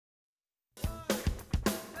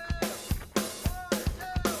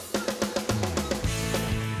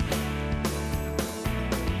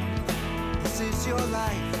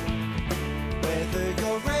life. Whether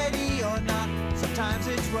you're ready or not, sometimes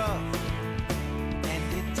it's rough.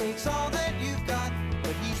 And it takes all that you've got,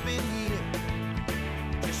 but he's been here,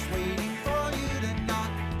 just waiting for you to knock.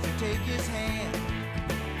 So take his hand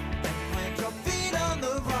and plant your feet on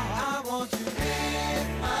the rock. I want to live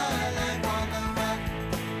my life on the rock.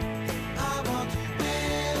 I want to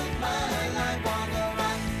live my life on the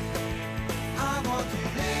rock. I want to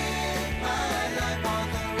live my life on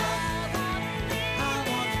the rock. I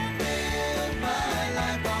want to live my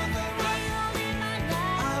life on the rock.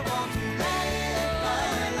 I want to live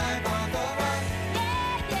my life on the rock.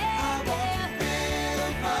 I want to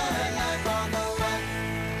live my life on the rock.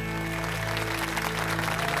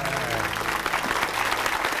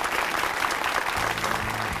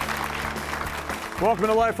 Welcome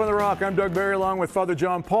to Life on the Rock. I'm Doug Barry along with Father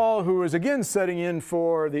John Paul, who is again setting in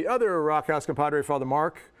for the other Rock House compadre, Father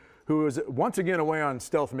Mark, who is once again away on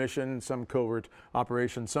stealth mission, some covert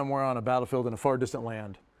operation somewhere on a battlefield in a far distant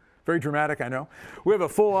land. Very dramatic, I know. We have a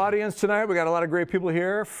full audience tonight. We got a lot of great people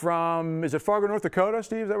here from, is it Fargo, North Dakota,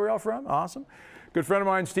 Steve? Is that where you're all from? Awesome. Good friend of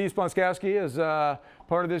mine, Steve Splonskowski, is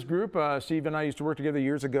part of this group. Steve and I used to work together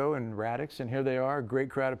years ago in Radix, and here they are, a great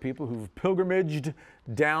crowd of people who've pilgrimaged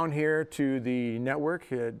down here to the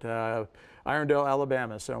network at Irondale,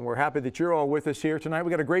 Alabama. So we're happy that you're all with us here tonight. We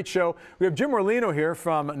got a great show. We have Jim Morlino here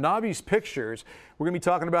from Nobby's Pictures. We're going to be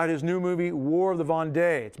talking about his new movie, War of the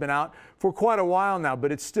Vendee. It's been out for quite a while now,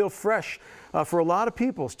 but it's still fresh for a lot of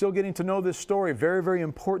people, still getting to know this story. Very, very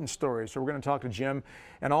important story. So we're going to talk to Jim,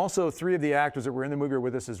 and also 3 of the actors that were in the movie are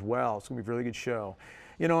with us as well. It's going to be a really good show.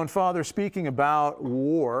 You know, and Father, speaking about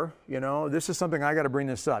war, you know, this is something I got to bring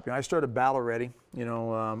this up. You know, I started Battle Ready, you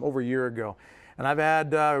know, over a year ago. And I've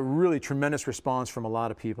had really tremendous response from a lot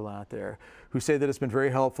of people out there who say that it's been very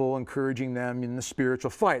helpful, encouraging them in the spiritual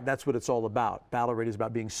fight. That's what it's all about. Battle Ready is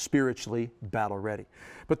about being spiritually battle ready.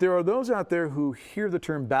 But there are those out there who hear the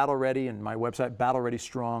term battle ready and my website,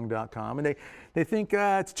 battlereadystrong.com, and they think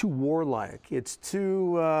it's too warlike. It's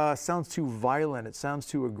too, sounds too violent. It sounds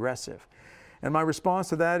too aggressive. And my response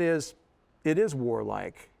to that is, it is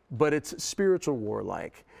warlike, but it's spiritual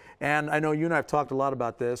warlike. And I know you and I have talked a lot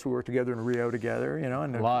about this. We worked together in Rio together, you know.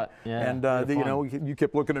 And, a lot, yeah. And, you know, you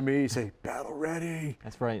kept looking at me, you say, battle ready.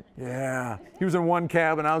 That's right. Yeah. He was in one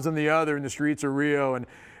cab and I was in the other in the streets of Rio. And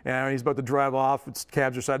he's about to drive off. It's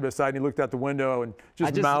cabs are side by side. And he looked out the window and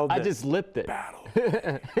mouthed I just lipped it. Battle.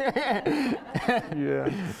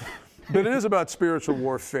 Yeah. But it is about spiritual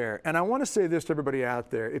warfare. And I want to say this to everybody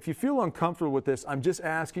out there. If you feel uncomfortable with this, I'm just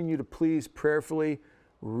asking you to please prayerfully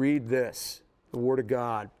read this, the Word of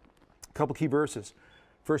God. A couple key verses.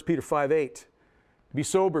 1 Peter 5:8. Be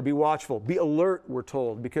sober, be watchful, be alert, we're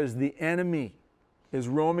told, because the enemy is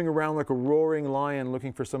roaming around like a roaring lion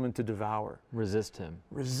looking for someone to devour. Resist him.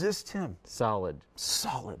 Resist him. Solid.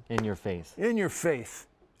 Solid. In your faith. In your faith.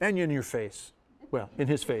 And in your face. Well, in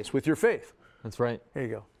his face, with your faith. That's right. There you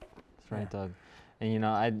go. That's right, Doug. And you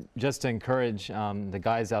know, just to encourage the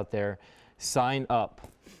guys out there, sign up.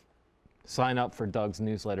 Sign up for Doug's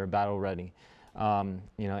newsletter, Battle Ready. You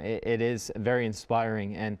know, it is very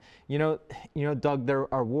inspiring. And you know, Doug, there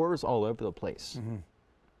are wars all over the place. Mm-hmm.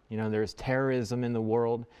 You know, there's terrorism in the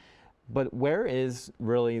world, but where is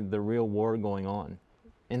really the real war going on?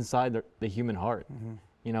 Inside the human heart. Mm-hmm.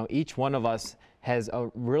 You know, each one of us has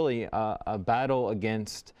really a battle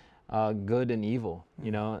against good and evil. Mm-hmm.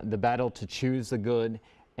 You know, the battle to choose the good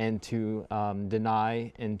and to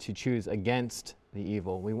deny and to choose against the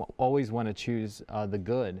evil. We always want to choose the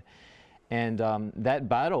good. And that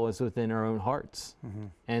battle is within our own hearts. Mm-hmm.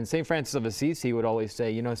 And St. Francis of Assisi would always say,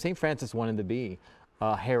 you know, St. Francis wanted to be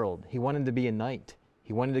a herald. He wanted to be a knight.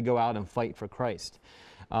 He wanted to go out and fight for Christ.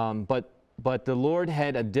 But the Lord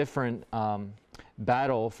had a different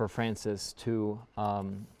battle for Francis to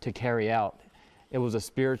carry out. It was a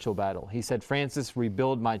spiritual battle. He said, Francis,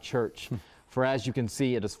 rebuild my church, for as you can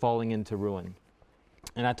see, it is falling into ruin.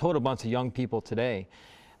 And I told a bunch of young people today,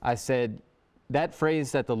 I said, that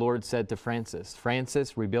phrase that the Lord said to Francis,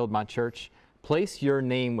 Francis, rebuild my church, place your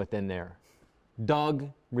name within there. Doug,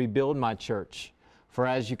 rebuild my church, for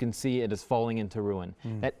as you can see, it is falling into ruin.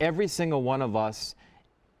 That every single one of us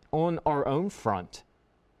on our own front,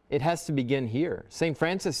 it has to begin here. St.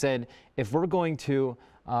 Francis said, if we're going to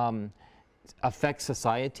affect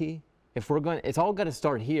society, if we're going, it's all got to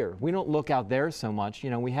start here. We don't look out there so much. You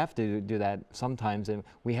know, we have to do that sometimes, and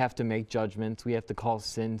we have to make judgments. We have to call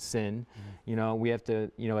sin, sin. You know, we have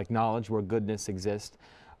to, you know, acknowledge where goodness exists.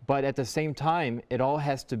 But at the same time, it all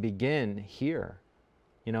has to begin here.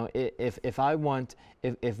 You know, if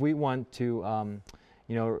we want to,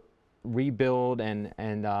 you know, rebuild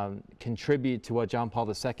and contribute to what John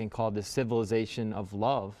Paul II called the civilization of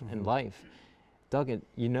love and life. Doug,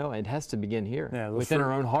 it has to begin here, within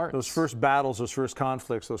our own hearts. Those first battles, those first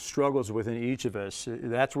conflicts, those struggles within each of us,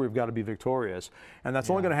 that's where we've got to be victorious. And that's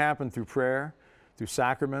only going to happen through prayer, through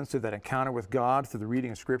sacraments, through that encounter with God, through the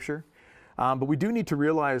reading of Scripture. But we do need to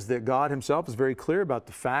realize that God himself is very clear about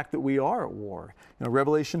the fact that we are at war.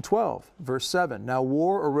 Revelation 12, verse 7, now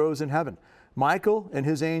war arose in heaven. Michael and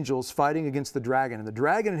his angels fighting against the dragon. And the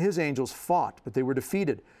dragon and his angels fought, but they were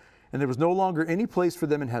defeated. And there was no longer any place for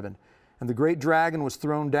them in heaven. And the great dragon was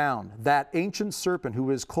thrown down, that ancient serpent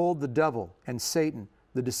who is called the devil and Satan,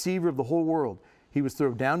 the deceiver of the whole world. He was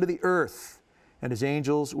thrown down to the earth, and his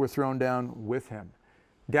angels were thrown down with him.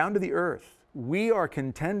 Down to the earth. We are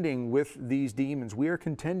contending with these demons. We are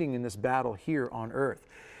contending in this battle here on earth.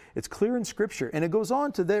 It's clear in Scripture. And it goes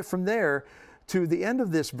on to from there to the end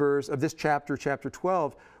of this verse, of this chapter, chapter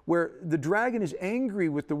 12, where the dragon is angry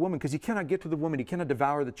with the woman because he cannot get to the woman. He cannot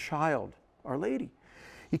devour the child, Our Lady.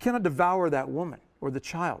 He cannot devour that woman or the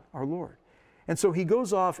child, our Lord. And so he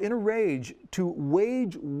goes off in a rage to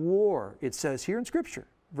wage war, it says here in Scripture,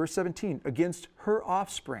 verse 17, against her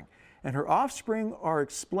offspring. And her offspring are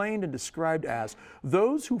explained and described as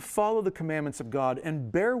those who follow the commandments of God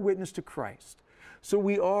and bear witness to Christ. So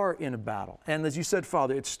we are in a battle. And as you said,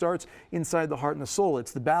 Father, it starts inside the heart and the soul.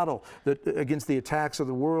 It's the battle against the attacks of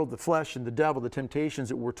the world, the flesh, and the devil, the temptations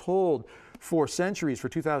that we're told for centuries, for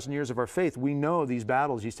 2,000 years of our faith. We know these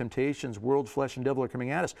battles, these temptations, world, flesh, and devil are coming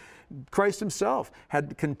at us. Christ himself had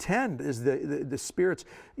to contend as the spirits,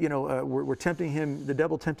 were tempting him, the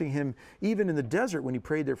devil tempting him, even in the desert when he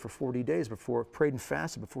prayed there for 40 days prayed and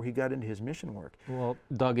fasted before he got into his mission work. Well,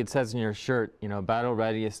 Doug, it says in your shirt, battle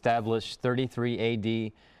ready, established, 33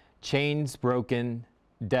 AD, chains broken,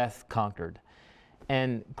 death conquered.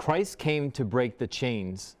 And Christ came to break the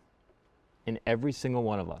chains in every single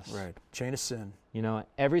one of us. Right. Chain of sin.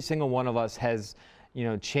 Every single one of us has,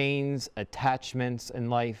 chains, attachments in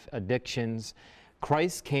life, addictions.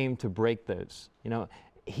 Christ came to break those. The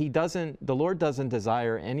Lord doesn't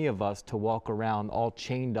desire any of us to walk around all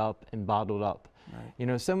chained up and bottled up.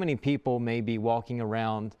 Right. So many people may be walking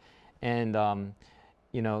around and,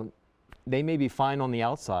 they may be fine on the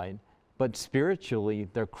outside, but spiritually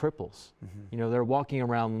they're cripples. Mm-hmm. They're walking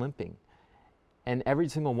around limping. And every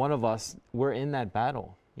single one of us, we're in that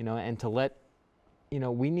battle, and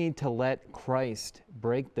we need to let Christ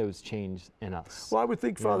break those chains in us. Well, I would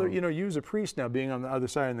think, Father, you as a priest now, being on the other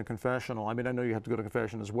side in the confessional, I mean, I know you have to go to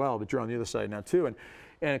confession as well, but you're on the other side now too, and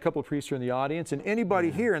a couple of priests are in the audience, and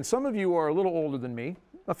anybody here, and some of you are a little older than me,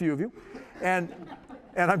 a few of you, and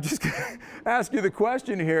I'm just going to ask you the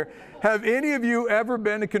question here. Have any of you ever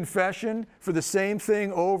been to confession for the same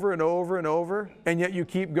thing over and over and over, and yet you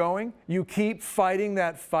keep going? You keep fighting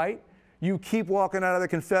that fight? You keep walking out of the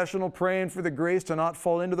confessional praying for the grace to not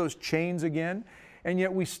fall into those chains again, and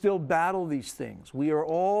yet we still battle these things. We are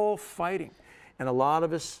all fighting, and a lot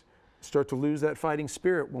of us start to lose that fighting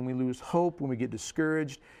spirit when we lose hope, when we get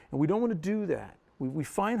discouraged, and we don't want to do that. We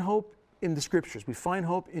find hope in the Scriptures. We find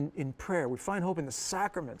hope in prayer. We find hope in the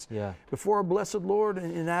sacraments. Yeah. Before our blessed Lord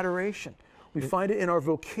in adoration. We find it in our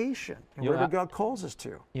vocation and whatever God calls us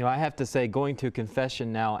to. I have to say, going to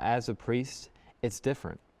confession now as a priest, it's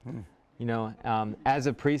different. As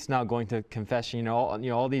a priest now going to confession,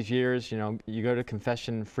 all these years, you go to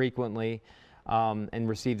confession frequently and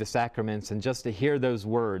receive the sacraments, and just to hear those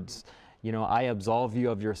words, I absolve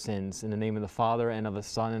you of your sins in the name of the Father and of the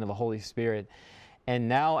Son and of the Holy Spirit. And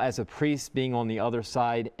now as a priest being on the other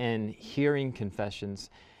side and hearing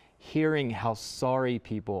confessions, hearing how sorry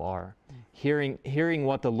people are, hearing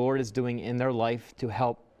what the Lord is doing in their life to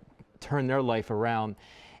help turn their life around,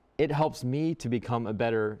 it helps me to become a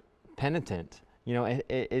better penitent.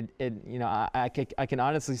 I can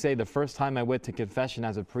honestly say the first time I went to confession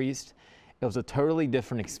as a priest, it was a totally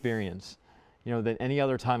different experience. Than any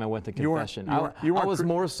other time I went to confession. I was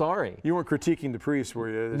more sorry. You weren't critiquing the priest, were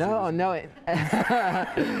you? No.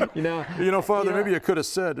 Father, maybe you could have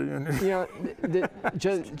said.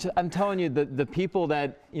 I'm telling you, the people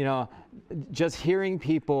that, just hearing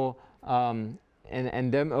people and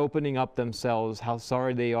them opening up themselves, how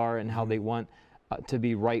sorry they are and how they want to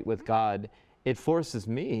be right with God, it forces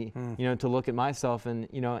me, to look at myself and,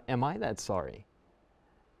 am I that sorry?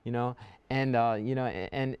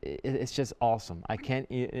 And it's just awesome. I can't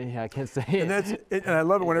say it. And I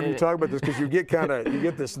love it whenever you talk about this, because you get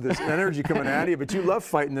this energy coming out of you. But you love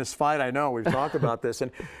fighting this fight. I know we've talked about this,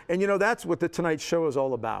 and that's what the tonight's show is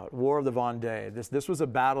all about. War of the Vendee. This was a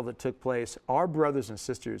battle that took place. Our brothers and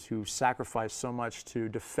sisters who sacrificed so much to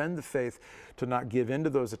defend the faith, to not give in to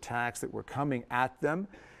those attacks that were coming at them.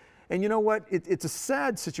 And you know what? It's a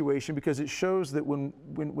sad situation because it shows that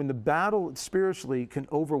when the battle spiritually can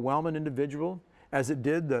overwhelm an individual, as it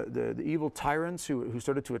did the evil tyrants who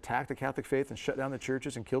started to attack the Catholic faith and shut down the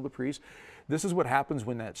churches and kill the priests, this is what happens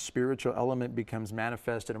when that spiritual element becomes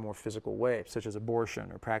manifest in a more physical way, such as abortion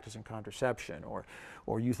or practicing contraception or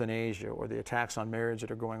euthanasia or the attacks on marriage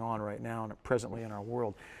that are going on right now and presently in our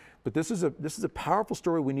world. But this is a powerful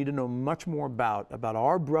story we need to know much more about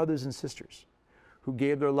our brothers and sisters who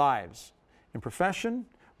gave their lives in profession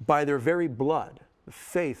by their very blood, the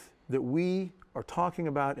faith that we are talking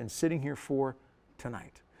about and sitting here for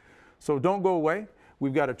tonight. So don't go away.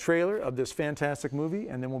 We've got a trailer of this fantastic movie,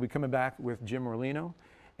 and then we'll be coming back with Jim Morlino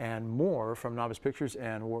and more from Novice Pictures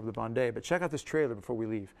and War of the Vendee. But check out this trailer before we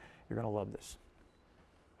leave. You're going to love this.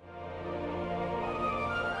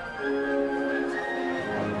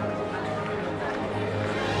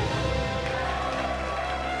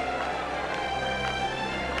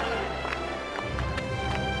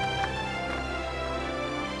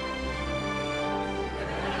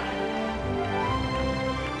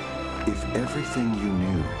 If everything you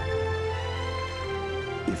knew,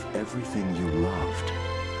 if everything you loved,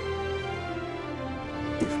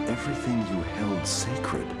 if everything you held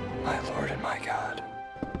sacred, my Lord and my God,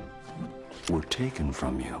 were taken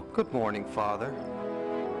from you, good morning, Father.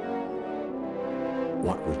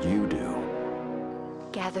 what would you do?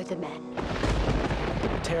 Gather the men.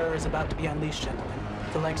 Terror is about to be unleashed, gentlemen,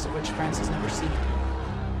 the likes of which France has never seen.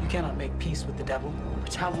 You cannot make peace with the devil.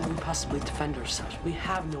 But how will we possibly defend ourselves? We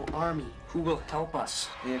have no army. Who will help us?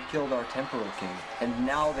 They have killed our temporal king, and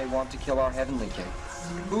now they want to kill our heavenly king.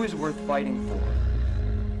 Who is worth fighting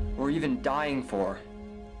for, or even dying for,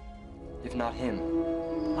 if not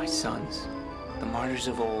him? My sons, the martyrs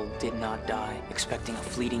of old did not die expecting a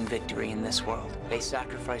fleeting victory in this world. They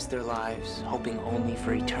sacrificed their lives, hoping only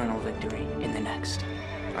for eternal victory in the next.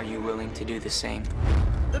 Are you willing to do the same?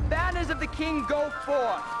 The banners of the King go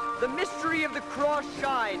forth. The mystery of the cross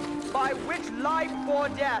shines, by which life bore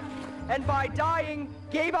death, and by dying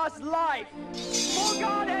gave us life. For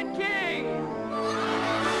God and King!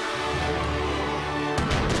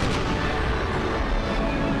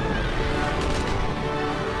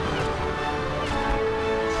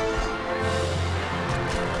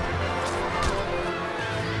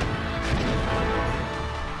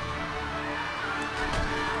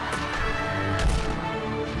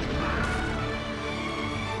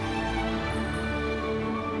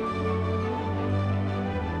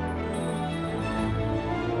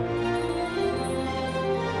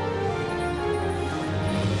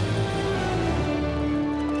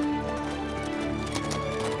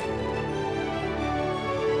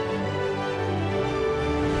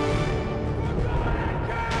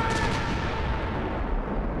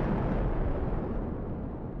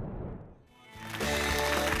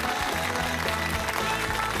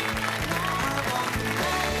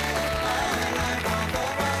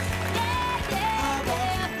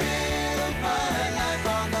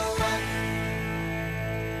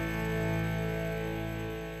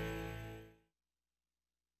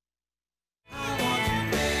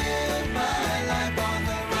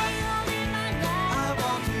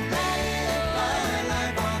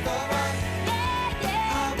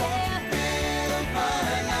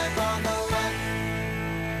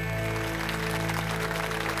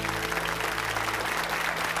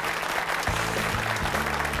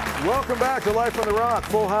 Welcome back to Life on the Rock.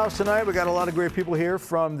 Full house tonight. We got a lot of great people here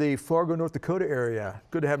from the Fargo, North Dakota area.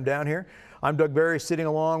 Good to have them down here. I'm Doug Barry, sitting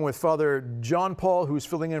along with Father John Paul, who's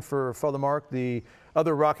filling in for Father Mark, the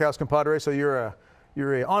other Rock House compadre. So you're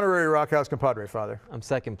a honorary Rock House compadre, Father. I'm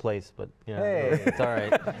second place, but you know, hey, it's all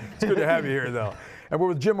right. It's good to have you here, though. And we're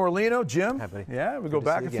with Jim Morlino. Jim, yeah, we go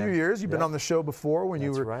back a few years. You've been on the show before when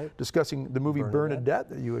you were discussing the movie Bernadette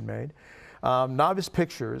that you had made. Novice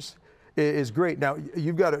Pictures is great. Now,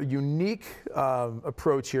 you've got a unique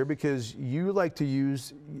approach here because you like to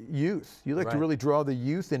use youth. You like to really draw the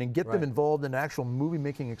youth in and get them involved in actual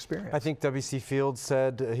movie-making experience. I think W.C. Fields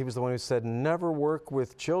said, he was the one who said, never work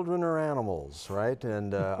with children or animals, right?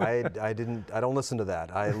 And I don't listen to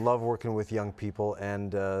that. I love working with young people,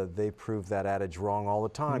 and they prove that adage wrong all the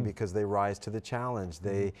time because they rise to the challenge.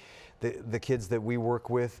 The kids that we work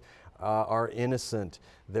with are innocent.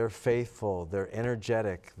 They're faithful, they're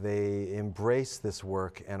energetic, they embrace this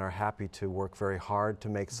work and are happy to work very hard to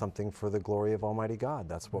make something for the glory of Almighty God.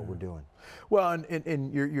 That's what we're doing. Well,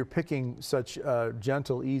 and you're picking such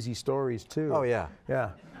gentle, easy stories too. Oh yeah.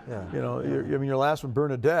 Yeah. Yeah. You know, I mean, your last one,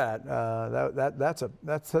 Bernadette,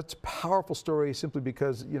 that's such a powerful story simply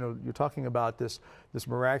because, you know, you're talking about this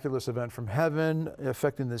miraculous event from heaven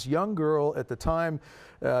affecting this young girl at the time,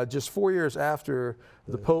 just 4 years after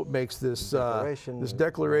the Pope makes this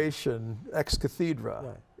declaration ex cathedra.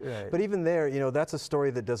 Right. Right. But even there, you know, that's a story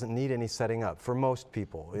that doesn't need any setting up for most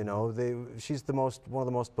people. You know, she's one of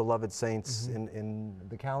the most beloved saints in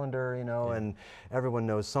the calendar. You know, and everyone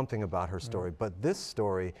knows something about her story. But this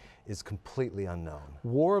story is completely unknown.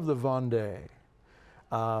 War of the Vendee,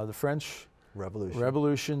 the French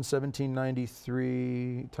Revolution,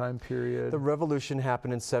 1793 time period. The revolution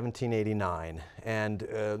happened in 1789, and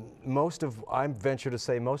I venture to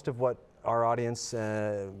say most of what our audience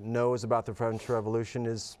knows about the French Revolution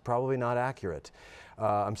is probably not accurate.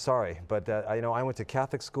 I'm sorry, but you know, I went to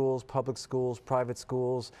Catholic schools, public schools, private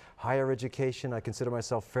schools, higher education. I consider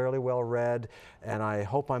myself fairly well read, and I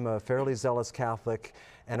hope I'm a fairly zealous Catholic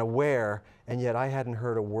and aware, and yet I hadn't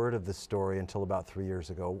heard a word of this story until about 3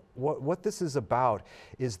 years ago. What this is about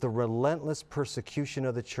is the relentless persecution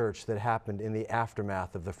of the church that happened in the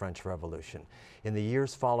aftermath of the French Revolution. In the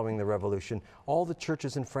years following the Revolution, all the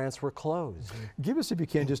churches in France were closed. Give us, if you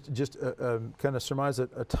can, just kind of surmise a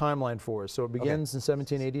timeline for us. So it begins in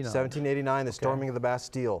 1789. 1789, the storming of the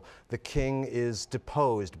Bastille. The king is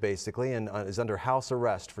deposed, basically, and is under house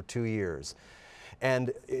arrest for 2 years.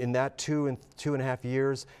 And in that two and a half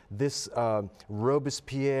years, this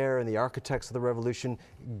Robespierre and the architects of the revolution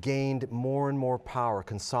gained more and more power,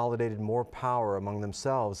 consolidated more power among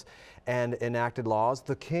themselves, and enacted laws.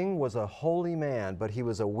 The king was a holy man, but he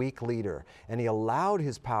was a weak leader, and he allowed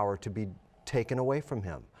his power to be taken away from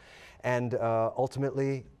him, and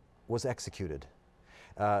ultimately was executed.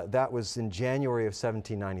 That was in January of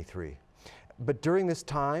 1793. But during this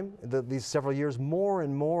time, these several years, more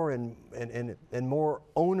and more and more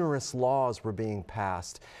onerous laws were being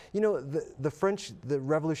passed. You know, the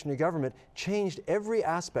revolutionary government changed every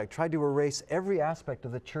aspect, tried to erase every aspect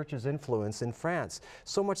of the church's influence in France,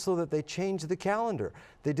 so much so that they changed the calendar.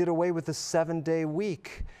 They did away with the 7-day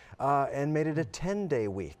week and made it a 10-day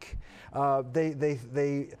week.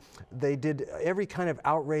 They did every kind of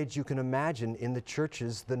outrage you can imagine in the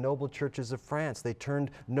churches, the noble churches of France. They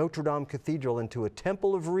turned Notre Dame Cathedral into a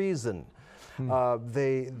temple of reason.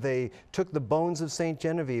 They took the bones of Saint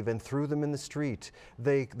Genevieve and threw them in the street.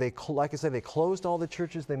 Like I said, they closed all the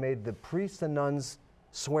churches. They made the priests and nuns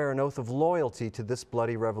swear an oath of loyalty to this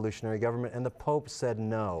bloody revolutionary government, and the Pope said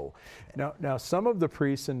no. Now some of the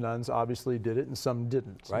priests and nuns obviously did it, and some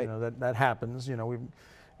didn't. Right. You know, that happens. You know,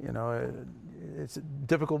 it's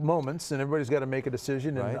difficult moments, and everybody's got to make a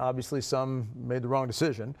decision. And obviously, some made the wrong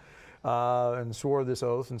decision and swore this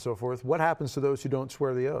oath and so forth. What happens to those who don't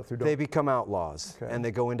swear the oath? They become outlaws, and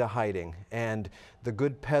they go into hiding. And the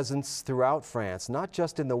good peasants throughout France, not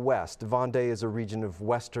just in the West, Vendee is a region of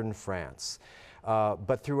Western France.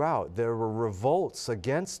 But throughout, there were revolts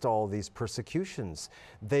against all these persecutions.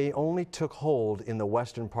 They only took hold in the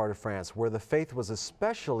western part of France, where the faith was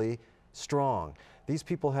especially strong. These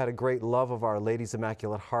people had a great love of Our Lady's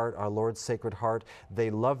Immaculate Heart, our Lord's Sacred Heart. They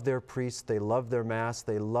loved their priests, they loved their Mass,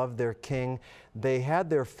 they loved their king. They had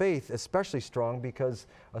their faith especially strong because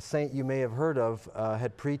a saint you may have heard of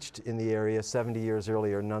had preached in the area 70 years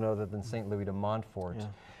earlier, none other than St. Louis de Montfort. Yeah.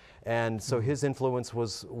 And so his influence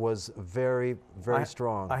was very, very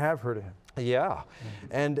strong. I have heard of him. Yeah,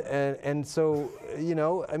 and so, you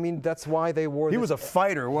know, I mean, that's why they wore. He was a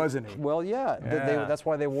fighter, wasn't he? Well, yeah. That's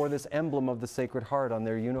why they wore this emblem of the Sacred Heart on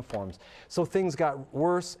their uniforms. So things got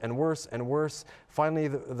worse and worse and worse. Finally,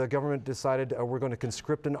 the government decided we're going to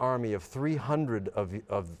conscript an army of 300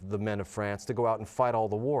 of the men of France to go out and fight all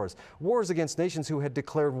the wars. Wars against nations who had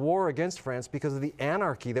declared war against France because of the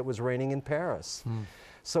anarchy that was reigning in Paris.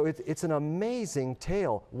 So it's an amazing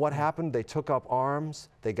tale. What happened? They took up arms,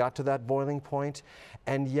 they got to that boiling point,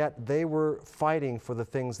 and yet they were fighting for the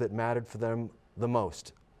things that mattered for them the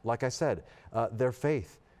most. Like I said, their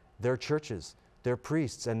faith, their churches, their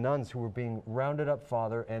priests and nuns who were being rounded up,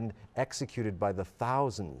 Father, and executed by the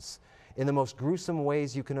thousands in the most gruesome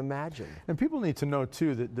ways you can imagine. And people need to know,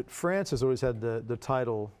 too, that France has always had the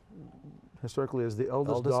title, historically, as the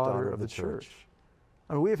eldest daughter of the church.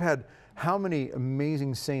 I mean, we've had how many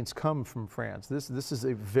amazing saints come from France. This is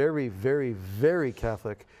a very, very, very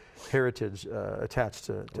Catholic heritage attached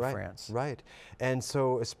to France. Right, and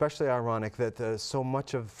so especially ironic that so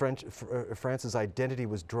much of France's identity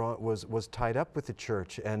was tied up with the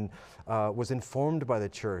Church and was informed by the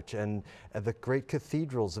Church and the great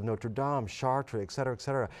cathedrals of Notre Dame, Chartres, et cetera, et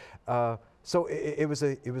cetera. So it was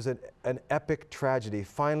an epic tragedy.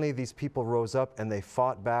 Finally, these people rose up and they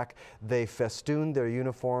fought back. They festooned their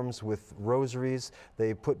uniforms with rosaries.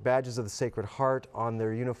 They put badges of the Sacred Heart on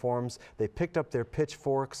their uniforms. They picked up their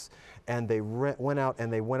pitchforks and they went out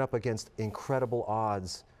and they went up against incredible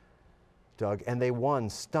odds, Doug, and they won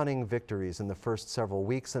stunning victories in the first several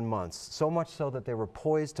weeks and months, so much so that they were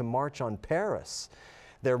poised to march on Paris.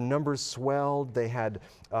 Their numbers swelled. They had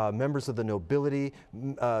members of the nobility,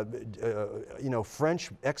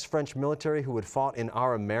 ex-French military who had fought in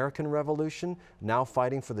our American Revolution, now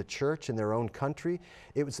fighting for the Church in their own country.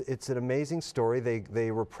 It's an amazing story.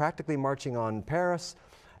 They were practically marching on Paris.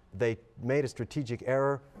 They made a strategic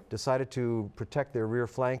error, decided to protect their rear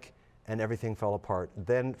flank, and everything fell apart.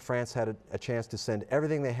 Then France had a chance to send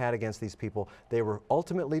everything they had against these people. They were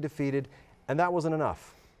ultimately defeated, and that wasn't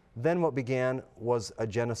enough. Then what began was a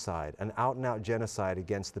genocide, an out-and-out genocide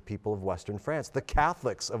against the people of Western France, the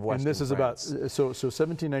Catholics of Western France. And this is about, so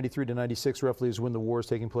 1793 to 96 roughly is when the war is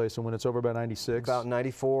taking place, and when it's over about 96? About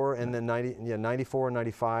 94, and then 94 and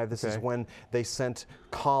 95. This is when they sent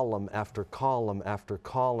column after column after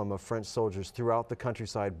column of French soldiers throughout the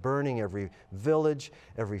countryside, burning every village,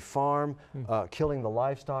 every farm, killing the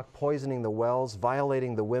livestock, poisoning the wells,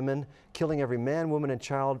 violating the women, killing every man, woman, and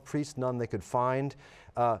child, priest, nun they could find.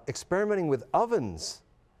 Experimenting with ovens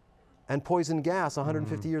and poison gas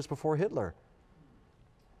 150 years before Hitler.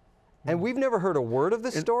 And we've never heard a word of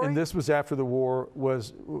this story. And this was after the war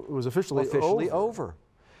was officially over.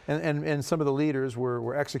 And some of the leaders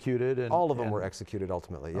were executed. And all of them were executed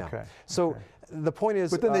ultimately, yeah. Okay. So the point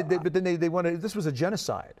is... But then they wanted, this was a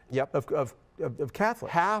genocide of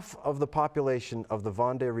Catholics. Half of the population of the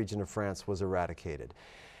Vendee region of France was eradicated.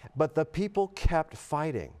 But the people kept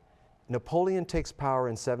fighting. Napoleon takes power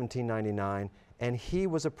in 1799, and he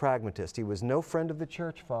was a pragmatist. He was no friend of the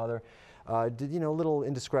Church, Father. Did, little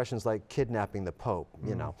indiscretions like kidnapping the Pope,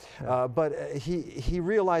 but he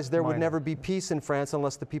realized there would never be peace in France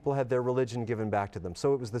unless the people had their religion given back to them.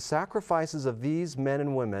 So it was the sacrifices of these men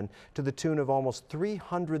and women to the tune of almost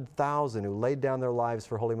 300,000 who laid down their lives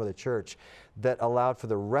for Holy Mother Church that allowed for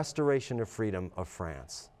the restoration of freedom of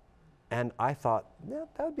France. And I thought, yeah,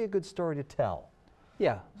 that would be a good story to tell.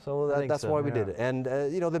 Yeah, so that's why we did it. And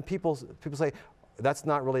then people say, that's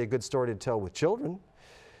not really a good story to tell with children.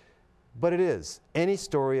 But it is. Any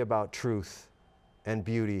story about truth and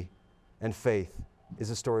beauty and faith is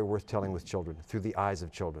a story worth telling with children, through the eyes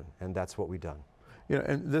of children. And that's what we've done.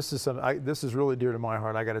 And this is something, this is really dear to my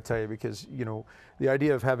heart, I got to tell you, because, the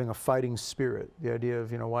idea of having a fighting spirit, the idea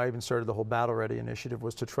of, why I even started the whole Battle Ready initiative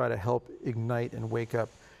was to try to help ignite and wake up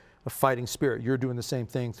a fighting spirit. You're doing the same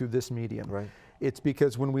thing through this medium. Right. It's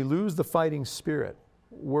because when we lose the fighting spirit,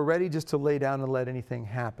 we're ready just to lay down and let anything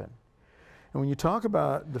happen. And when you talk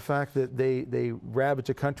about the fact that they ravage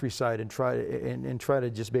a countryside and try to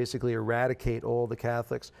just basically eradicate all the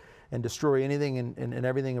Catholics and destroy anything and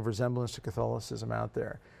everything of resemblance to Catholicism out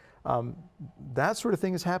there, that sort of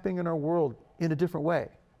thing is happening in our world in a different way,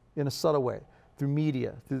 in a subtle way, through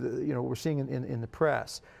media, through the, we're seeing in the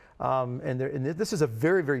press. And this is a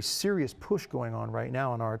very, very serious push going on right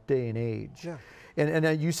now in our day and age. Yeah.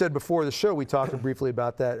 And you said before the show, we talked briefly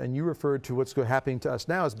about that, and you referred to what's happening to us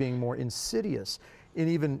now as being more insidious and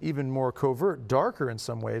even more covert, darker in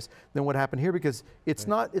some ways than what happened here, because it's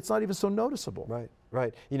not even so noticeable. Right,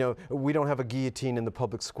 right. We don't have a guillotine in the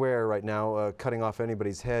public square right now cutting off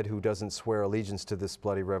anybody's head who doesn't swear allegiance to this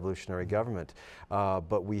bloody revolutionary government.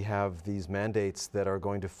 But we have these mandates that are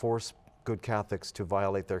going to force good Catholics to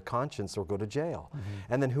violate their conscience or go to jail.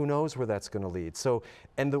 And then who knows where that's going to lead. So,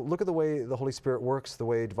 look at the way the Holy Spirit works, the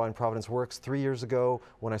way Divine Providence works. 3 years ago,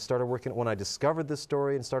 when I discovered this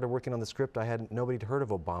story and started working on the script, nobody had heard of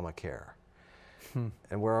Obamacare.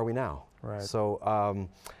 And where are we now? Right. So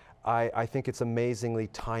I think it's an amazingly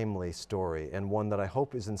timely story, and one that I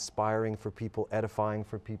hope is inspiring for people, edifying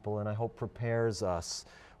for people, and I hope prepares us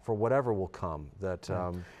for whatever will come.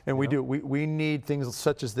 And we need things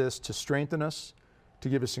such as this to strengthen us, to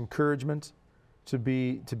give us encouragement, to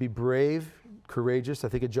be brave, courageous. I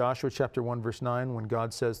think of Joshua chapter 1 verse 9, when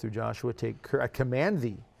God says through Joshua, I command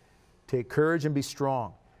thee, take courage and be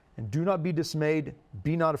strong, and do not be dismayed,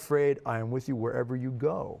 be not afraid, I am with you wherever you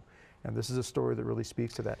go. And this is a story that really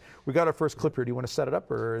speaks to that. We got our first clip here. Do you want to set it up,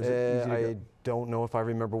 or is it easy to I go? don't know if I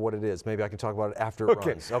remember what it is. Maybe I can talk about it after it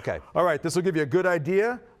runs. Okay. All right, this will give you a good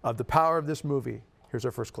idea of the power of this movie. Here's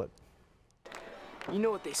our first clip. You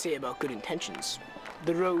know what they say about good intentions.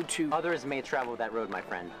 The road to... Others may travel that road, my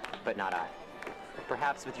friend, but not I.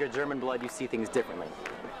 Perhaps with your German blood you see things differently.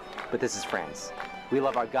 But this is France. We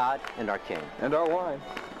love our God and our King. And our wine.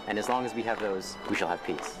 And as long as we have those, we shall have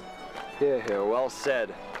peace. Here, here, well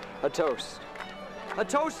said. A toast. A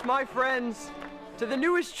toast, my friends, to the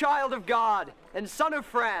newest child of God and son of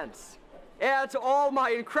France, heir to all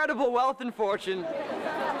my incredible wealth and fortune,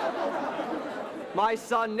 my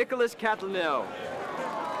son, Nicholas KATHLEEN.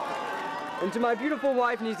 And to my beautiful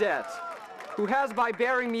wife, Nisette, who has, by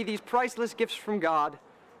bearing me these priceless gifts from God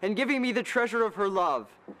and giving me the treasure of her love,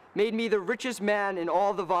 made me the richest man in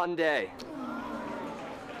all the Vendee.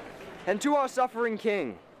 And to our suffering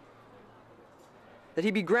king, that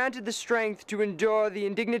he be granted the strength to endure the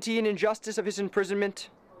indignity and injustice of his imprisonment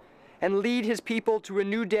and lead his people to a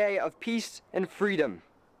new day of peace and freedom.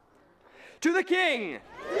 To the king!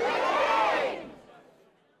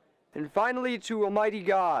 And finally, to Almighty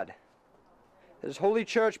God, that his holy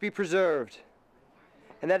church be preserved,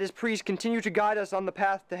 and that his priests continue to guide us on the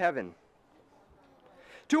path to heaven.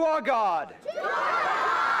 To our God!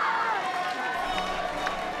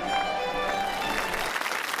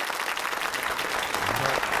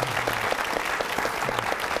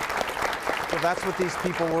 So that's what these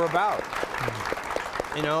people were about.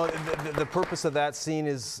 You know, the purpose of that scene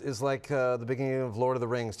is like the beginning of Lord of the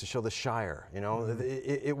Rings, to show the Shire. You know,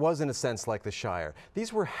 it was in a sense like the Shire.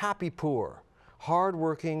 These were happy poor,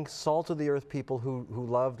 hard-working, salt-of-the-earth people who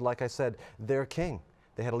loved, like I said, their king.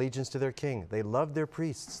 They had allegiance to their king. They loved their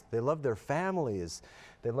priests. They loved their families.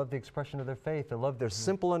 They loved the expression of their faith. They loved their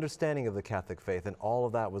simple understanding of the Catholic faith, and all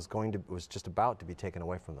of that was just about to be taken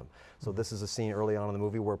away from them. So this is a scene early on in the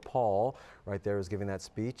movie where Paul, right there, is giving that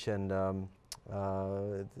speech, and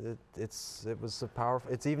it's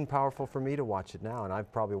even powerful for me to watch it now, and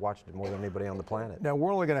I've probably watched it more than anybody on the planet. Now,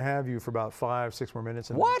 we're only going to have you for about 5-6 more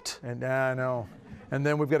minutes. What? And I know. And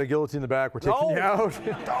then we've got a guillotine in the back. We're taking you out.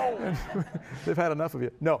 No. They've had enough of you.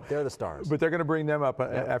 No. They're the stars. But they're going to bring them up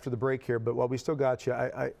after the break here. But while we still got you,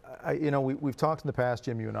 you know, we've talked in the past,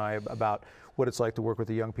 Jim, you and I, about what it's like to work with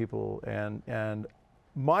the young people. And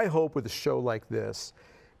my hope with a show like this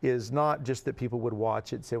is not just that people would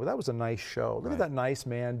watch it and say, well, that was a nice show. Look at that nice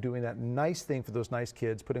man doing that nice thing for those nice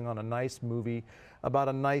kids, putting on a nice movie about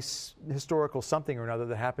a nice historical something or another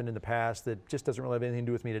that happened in the past that just doesn't really have anything to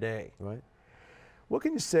do with me today. Right. What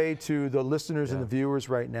can you say to the listeners and the viewers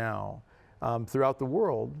right now throughout the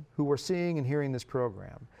world who are seeing and hearing this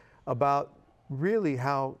program about really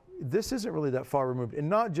how this isn't really that far removed, and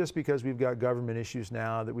not just because we've got government issues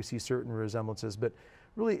now that we see certain resemblances, but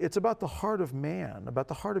really it's about the heart of man, about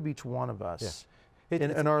the heart of each one of us,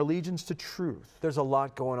 and our allegiance to truth. There's a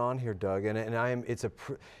lot going on here, Doug, and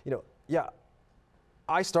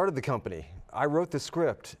I started the company. I wrote the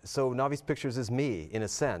script, so Navi's Pictures is me, in a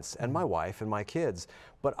sense, and my wife and my kids.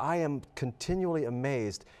 But I am continually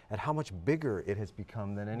amazed at how much bigger it has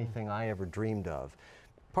become than anything I ever dreamed of.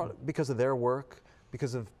 Partly because of their work,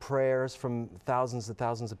 because of prayers from thousands and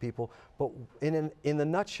thousands of people. But in the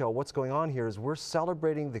nutshell, what's going on here is we're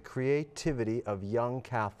celebrating the creativity of young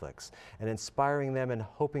Catholics and inspiring them and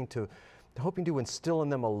hoping to instill in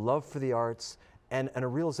them a love for the arts and a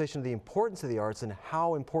realization of the importance of the arts and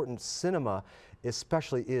how important cinema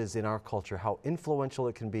especially is in our culture, how influential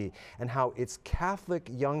it can be, and how it's Catholic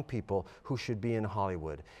young people who should be in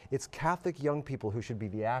Hollywood. It's Catholic young people who should be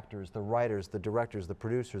the actors, the writers, the directors, the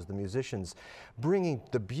producers, the musicians, bringing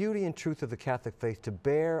the beauty and truth of the Catholic faith to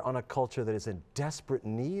bear on a culture that is in desperate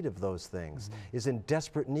need of those things, is in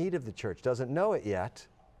desperate need of the church, doesn't know it yet,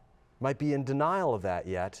 might be in denial of that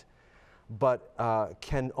yet, but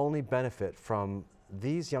can only benefit from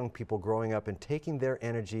these young people growing up and taking their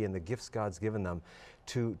energy and the gifts God's given them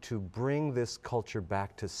to bring this culture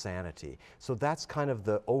back to sanity. So that's kind of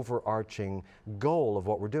the overarching goal of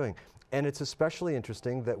what we're doing. And it's especially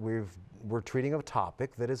interesting that we're treating a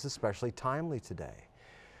topic that is especially timely today.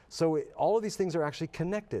 So all of these things are actually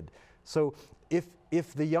connected. So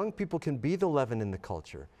if the young people can be the leaven in the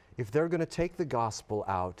culture, if they're going to take the gospel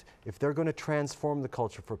out, if they're going to transform the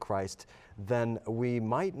culture for Christ, then we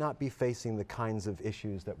might not be facing the kinds of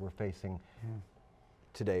issues that we're facing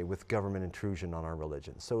today with government intrusion on our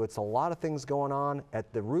religion. So it's a lot of things going on.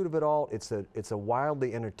 At the root of it all, it's a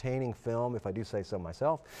wildly entertaining film, if I do say so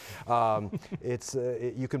myself.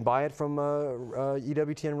 You can buy it from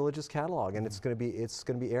EWTN Religious Catalog, and it's going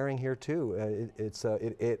to be airing here too.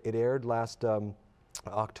 It aired last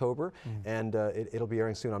October, and it'll be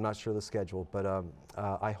airing soon. I'm not sure of the schedule, but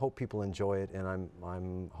I hope people enjoy it, and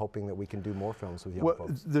I'm hoping that we can do more films with young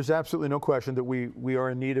folks. There's absolutely no question that we are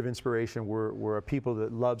in need of inspiration. We're a people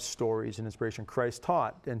that love stories and inspiration. Christ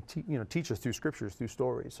taught and teach us through scriptures, through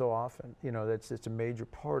stories so often. It's a major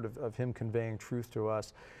part of Him conveying truth to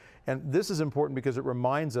us. And this is important because it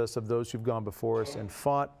reminds us of those who've gone before us and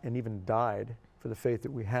fought and even died for the faith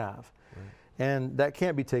that we have. Right. And that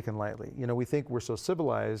can't be taken lightly. We think we're so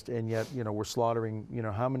civilized, and yet, we're slaughtering,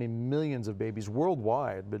 how many millions of babies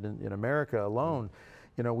worldwide, but in America alone,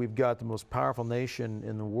 we've got the most powerful nation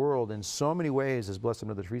in the world in so many ways. As Blessed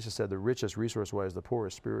Mother Teresa said, the richest resource-wise, the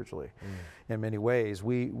poorest spiritually. In many ways.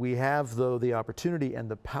 We have, though, the opportunity and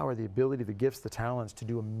the power, the ability, the gifts, the talents to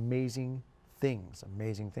do amazing things.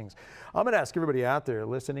 I'm going to ask everybody out there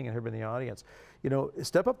listening and everybody in the audience,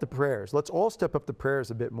 step up the prayers. Let's all step up the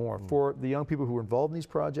prayers a bit more for the young people who are involved in these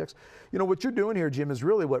projects. What you're doing here, Jim, is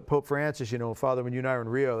really what Pope Francis, Father, when you and I were in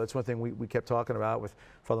Rio, that's one thing we kept talking about with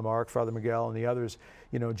Father Mark, Father Miguel, and the others,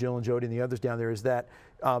 Jill and Jody and the others down there, is that,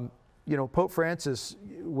 Pope Francis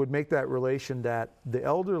would make that relation that the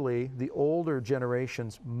elderly, the older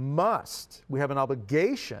generations we have an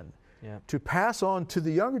obligation to pass on to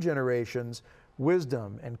the younger generations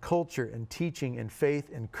wisdom and culture and teaching and faith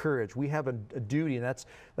and courage. We have a duty, and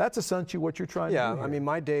that's essentially what you're trying to do. Yeah, I mean,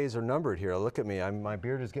 my days are numbered here. Look at me. My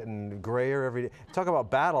beard is getting grayer every day. Talk about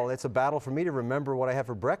battle. It's a battle for me to remember what I have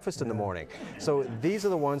for breakfast in the morning. So these are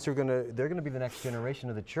the ones who are they're going to be the next generation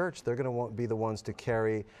of the church. They're going to be the ones to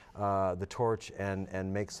carry the torch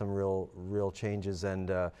and make some real changes and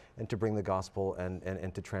to bring the gospel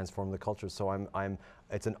and to transform the culture. So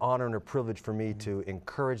it's an honor and a privilege for me to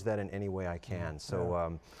encourage that in any way I can.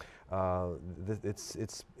 So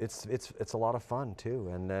it's a lot of fun too,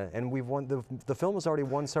 and we've won. The film has already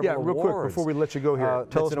won several awards. Real quick before we let you go here,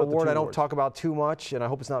 tell us an about award I don't awards. talk about too much, and I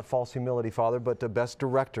hope it's not false humility, Father. But the Best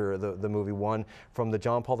Director, the movie won from the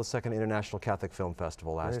John Paul II International Catholic Film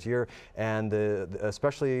Festival last year, and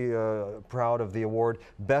especially proud of the award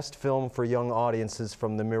Best Film for Young Audiences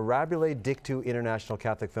from the Mirabile Dictu International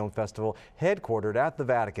Catholic Film Festival, headquartered at the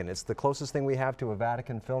Vatican. It's the closest thing we have to a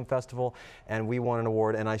Vatican film festival, and we won an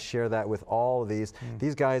award, and I share that with all of these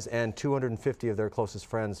guys and 250 of their closest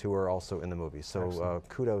friends who are also in the movie. So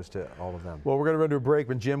kudos to all of them. Well, we're going to run to a break,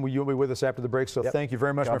 but Jim, you'll be with us after the break, so thank you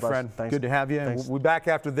very much, my friend. Thanks. Good to have you. And we'll be back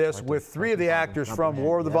after this with three of the actors from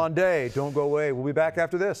War of the Vendee. Don't go away. We'll be back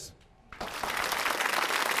after this.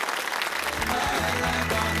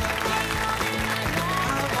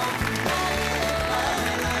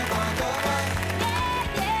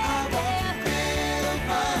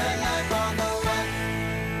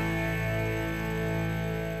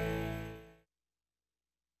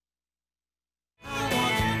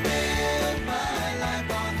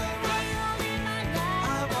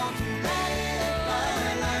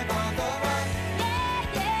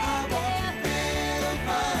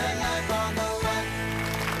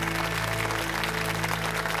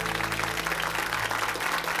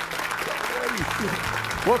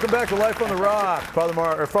 Welcome back to Life on the Rock.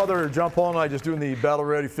 Father John Paul and I just doing the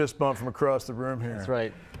battle-ready fist bump from across the room here. That's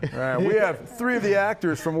right. All right. We have three of the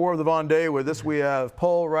actors from War of the Vendee with us. We have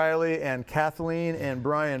Paul Riley and Kathleen and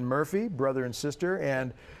Brian Murphy, brother and sister.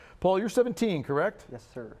 And Paul, you're 17, correct? Yes,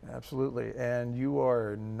 sir. Absolutely. And you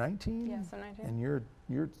are 19? Yes, I'm 19. And you're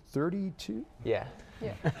 32? Yeah.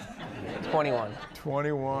 Yeah. 21.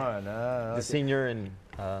 21. The senior in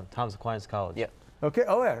Thomas Aquinas College. Yep. Okay.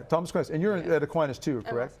 Oh, yeah. Thomas Aquinas. And you're at Aquinas too,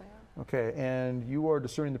 correct? Also, yeah. Okay. And you are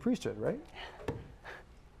discerning the priesthood, right?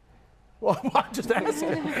 Well, I'm just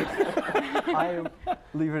asking. I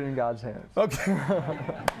leave it in God's hands. Okay.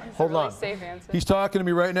 Hold really on. Safe answer. He's talking to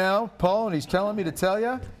me right now, Paul, and he's telling me to tell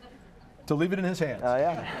you to leave it in his hands.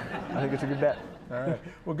 Yeah. I think it's a good bet. All right.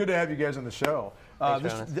 Well, good to have you guys on the show.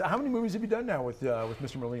 Thanks, how many movies have you done now with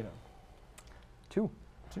Mr. Morlino? Two.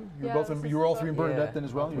 You were all three in Bernadette then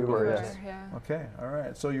as well? We were, yes. Yeah. Okay, all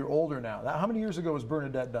right. So you're older now. How many years ago was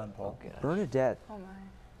Bernadette done, Paul? Bernadette. Oh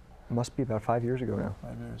my. Must be about 5 years ago now.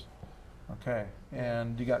 5 years. Okay.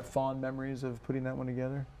 And you got fond memories of putting that one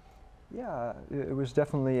together? Yeah, it was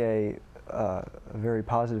definitely a very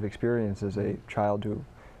positive experience as a child to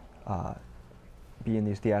be in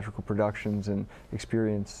these theatrical productions and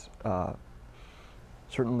experience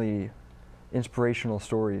certainly inspirational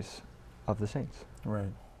stories of the saints.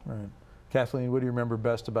 Right, right. Kathleen, what do you remember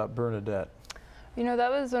best about Bernadette? You know,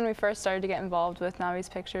 that was when we first started to get involved with Navi's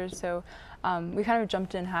Pictures, so we kind of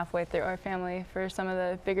jumped in halfway through our family for some of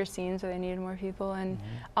the bigger scenes where they needed more people, and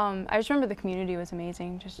I just remember the community was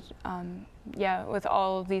amazing, just, yeah, with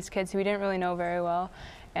all of these kids who we didn't really know very well,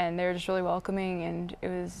 and they were just really welcoming, and it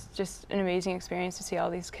was just an amazing experience to see all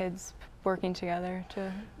these kids working together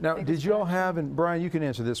to. Now, did you all have, and Brian, you can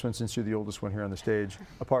answer this one since you're the oldest one here on the stage,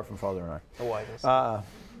 apart from Father and I. The widest.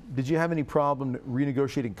 Did you have any problem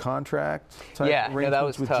renegotiating contract type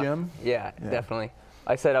arrangements with tough. Jim? Yeah, definitely.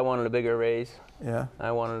 I said I wanted a bigger raise. Yeah.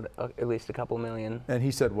 I wanted at least a couple million. And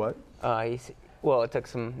he said what? Well, it took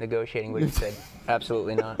some negotiating, but he said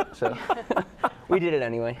absolutely not. So we did it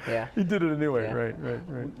anyway. Yeah. He did it anyway. Yeah.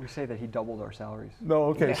 Right. We say that he doubled our salaries. No,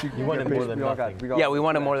 okay. Yeah. So you wanted more than nothing. Yeah, we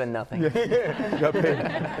wanted more than nothing. You got paid.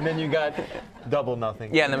 And then you got double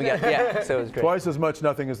nothing. Yeah, and then we got so it was great. Twice as much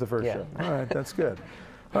nothing as the first show. All right, that's good.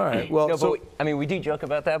 All right. Well, no, so but we do joke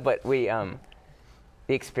about that, but we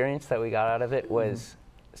the experience that we got out of it was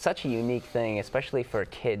such a unique thing, especially for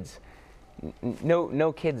kids.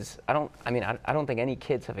 No kids. I don't think any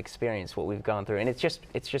kids have experienced what we've gone through, and it's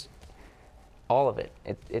just all of it.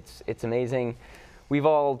 It's amazing. We've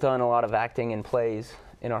all done a lot of acting and plays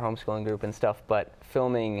in our homeschooling group and stuff, but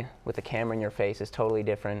filming with the camera in your face is totally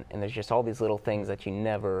different, and there's just all these little things that you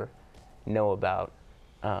never know about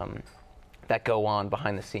that go on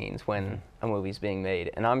behind the scenes when a movie's being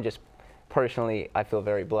made. And I'm just personally, I feel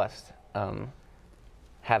very blessed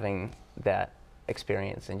having that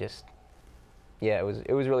experience, and just it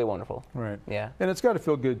was really wonderful. Right. Yeah. And it's got to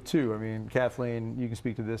feel good too. I mean, Kathleen, you can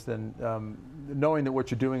speak to this then, knowing that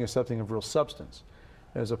what you're doing is something of real substance,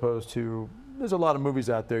 as opposed to, there's a lot of movies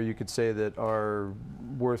out there you could say that are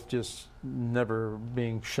worth just never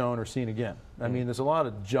being shown or seen again. I mean, there's a lot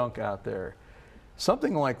of junk out there.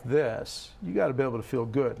 Something like this, you got to be able to feel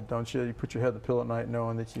good, don't you? You put your head on the pillow at night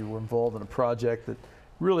knowing that you were involved in a project that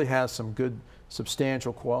really has some good,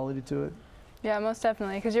 substantial quality to it. Yeah, most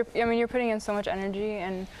definitely, because you're putting in so much energy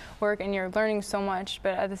and work, and you're learning so much,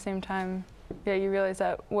 but at the same time, yeah, you realize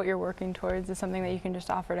that what you're working towards is something that you can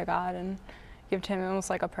just offer to God and give to Him,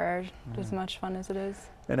 almost like a prayer, just as much fun as it is.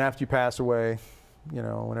 And after you pass away, you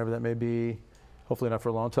know, whenever that may be, hopefully not for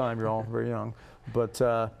a long time, you're all very young, but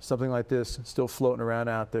something like this still floating around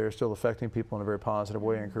out there, still affecting people in a very positive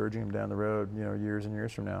way, encouraging them down the road, you know, years and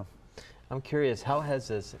years from now. I'm curious, how has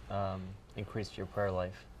this increased your prayer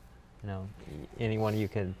life? You know, anyone you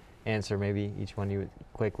can answer, maybe each one you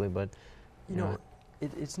quickly, but you know,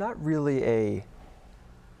 it's not really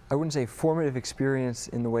I wouldn't say formative experience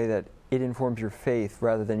in the way that it informs your faith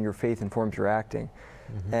rather than your faith informs your acting.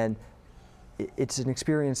 And it's an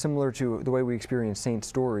experience similar to the way we experience saint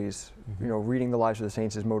stories. You know, reading the lives of the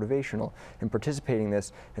saints is motivational, and participating in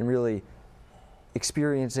this and really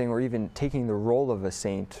experiencing or even taking the role of a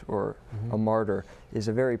saint or a martyr is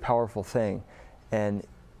a very powerful thing. And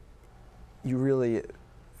you really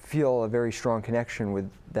feel a very strong connection with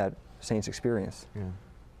that saint's experience.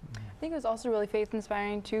 I think it was also really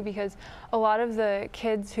faith-inspiring too, because a lot of the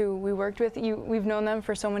kids who we worked with, we've known them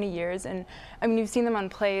for so many years, and I mean, you've seen them on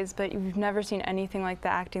plays, but you've never seen anything like the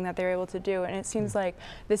acting that they're able to do. And it seems like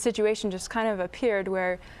this situation just kind of appeared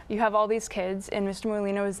where you have all these kids, and Mr.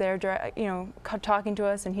 Morlino was there, you know, talking to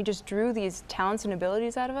us, and he just drew these talents and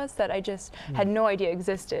abilities out of us that I just had no idea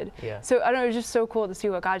existed. So I don't know, it was just so cool to see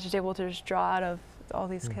what God's just able to just draw out of all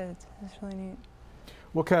these kids. It's really neat.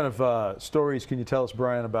 What kind of stories can you tell us,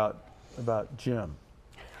 Brian, about Jim?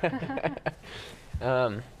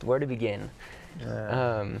 Where to begin?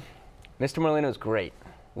 Mr. Morlino is great.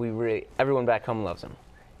 Everyone back home loves him.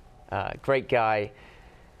 Great guy,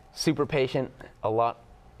 super patient, a lot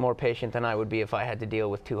more patient than I would be if I had to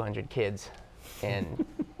deal with 200 kids. And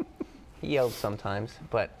he yelled sometimes,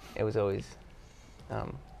 but it was always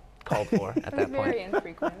called for at that point. It was very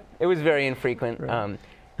infrequent. It was very infrequent. Right.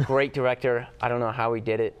 Great director. I don't know how he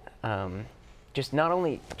did it. Just not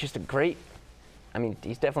only just a great, I mean,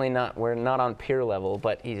 he's definitely not, we're not on peer level,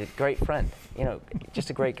 but he's a great friend, you know, just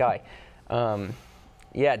a great guy.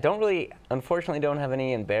 Yeah, unfortunately don't have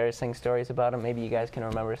any embarrassing stories about him. Maybe you guys can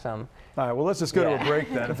remember some. All right, well, let's just go to a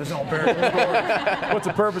break then. If there's no embarrassing stories, what's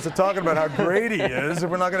the purpose of talking about how great he is if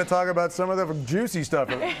we're not going to talk about some of the juicy stuff?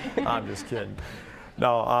 I'm just kidding.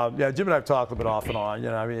 No, yeah, Jim and I have talked a bit off and on, you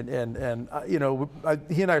know, I mean, and you know,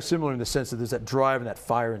 he and I are similar in the sense that there's that drive and that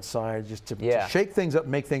fire inside just to shake things up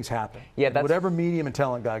and make things happen. Yeah, that's whatever medium and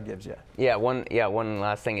talent God gives you. Yeah, one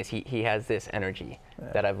last thing is he has this energy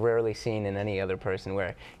that I've rarely seen in any other person,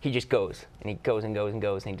 where he just goes and he goes and goes and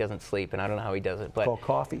goes and he doesn't sleep, and I don't know how he does it. But called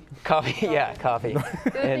coffee. Coffee, yeah, coffee. The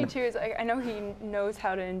other thing too is I know he knows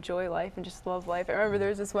how to enjoy life and just love life. I remember there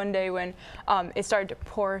was this one day when it started to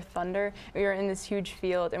pour thunder. We were in this huge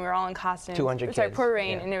field and we were all in costumes. 200 Sorry, kids. pour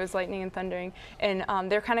rain, Yeah. and it was lightning and thundering.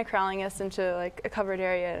 And they're kind of corralling us into like a covered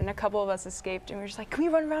area, and a couple of us escaped, and we were just like, "Can we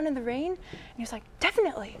run around in the rain?" And he was like,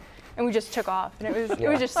 "Definitely." And we just took off, and it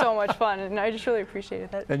was just so much fun, and I just really appreciated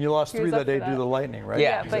that. And you lost he 3 was that up day for due to the lightning, right?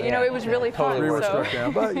 Yeah, but you know, it was really fun. 3 were so. struck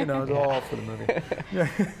down, but you know, it's all for the movie.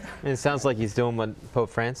 It sounds like he's doing what Pope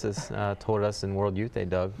Francis told us in World Youth Day,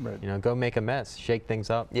 Doug. Right. You know, go make a mess, shake things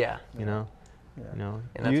up. Yeah. You know,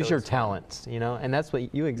 And that's use what your it's talents. You know, and that's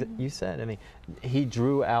what you said. I mean, he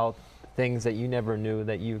drew out things that you never knew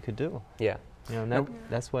that you could do. Yeah. You know, and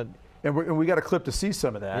that's what. And we got a clip to see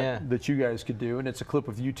some of that Yeah. that you guys could do, and it's a clip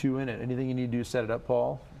with you two in it. Anything you need to do to set it up,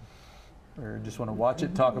 Paul? Or just want to watch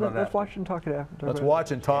it, talk about it Let's after? watch and talk it after. Let's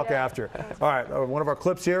watch and talk after. All right, one of our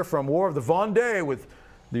clips here from War of the Vendee with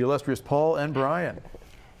the illustrious Paul and Brian.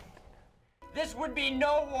 This would be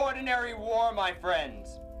no ordinary war, my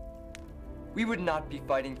friends. We would not be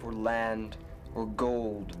fighting for land or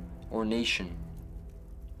gold or nation.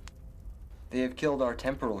 They have killed our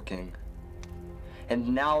temporal king,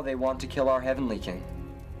 and now they want to kill our heavenly king.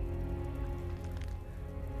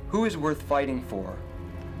 Who is worth fighting for,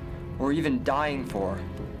 or even dying for,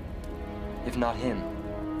 if not him?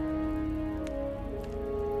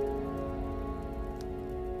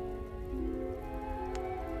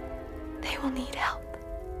 They will need help.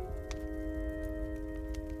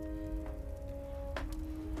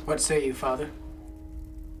 What say you, Father?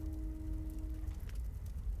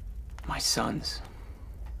 My sons,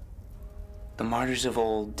 the martyrs of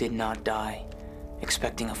old did not die,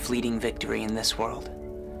 expecting a fleeting victory in this world.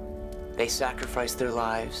 They sacrificed their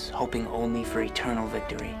lives, hoping only for eternal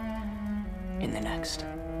victory in the next.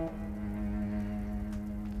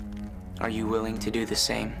 Are you willing to do the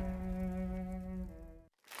same?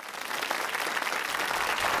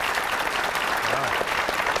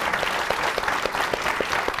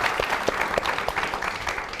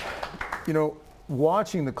 You know,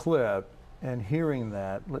 watching the clip and hearing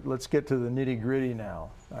that, let's get to the nitty-gritty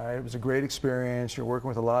now. All right, it was a great experience. You're working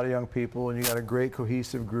with a lot of young people, and you got a great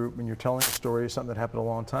cohesive group, and you're telling a story of something that happened a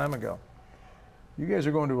long time ago. You guys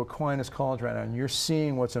are going to Aquinas College right now, and you're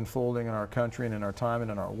seeing what's unfolding in our country and in our time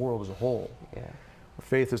and in our world as a whole. Yeah. Our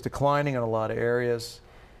faith is declining in a lot of areas,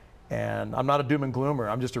 and I'm not a doom and gloomer.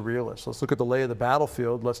 I'm just a realist. Let's look at the lay of the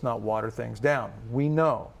battlefield. Let's not water things down. We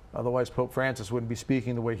know. Otherwise, Pope Francis wouldn't be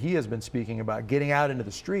speaking the way he has been speaking about getting out into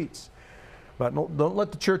the streets. But don't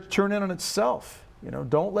let the church turn in on itself. You know,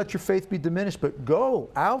 don't let your faith be diminished, but go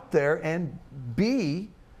out there and be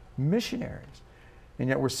missionaries. And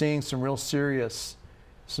yet we're seeing some real serious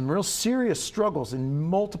struggles in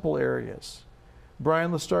multiple areas.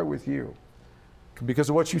 Brian, let's start with you, because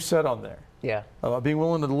of what you said on there. Yeah. About being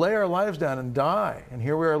willing to lay our lives down and die. And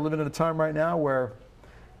here we are living in a time right now where,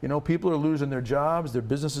 you know, people are losing their jobs, their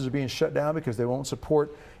businesses are being shut down because they won't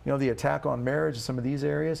support, you know, the attack on marriage in some of these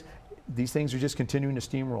areas. These things are just continuing to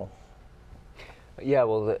steamroll. Yeah,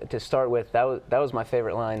 well, to start with, that was my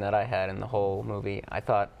favorite line that I had in the whole movie. I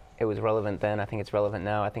thought it was relevant then. I think it's relevant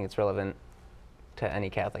now. I think it's relevant to any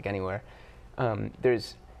Catholic anywhere.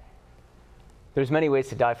 There's many ways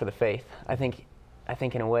to die for the faith. I think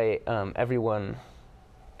in a way,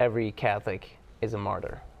 every Catholic is a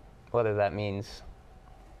martyr, whether that means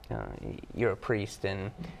you're a priest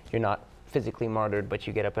and you're not physically martyred, but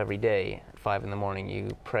you get up every day at 5 in the morning, you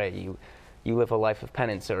pray, you live a life of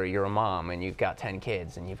penance, or you're a mom and you've got 10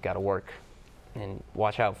 kids and you've got to work and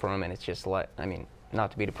watch out for them, and it's just I mean,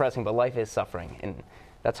 not to be depressing, but life is suffering, and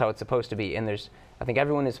that's how it's supposed to be. And I think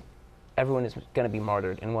everyone is going to be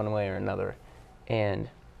martyred in one way or another, and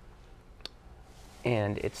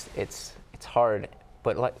it's hard.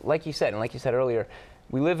 But like you said, and like you said earlier,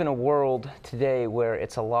 we live in a world today where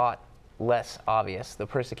it's a lot less obvious. The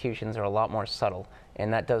persecutions are a lot more subtle,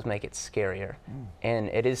 and that does make it scarier. And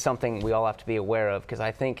it is something we all have to be aware of, because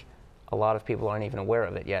I think a lot of people aren't even aware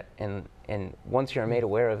of it yet. And once you're made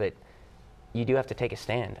aware of it, you do have to take a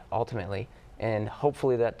stand, ultimately. And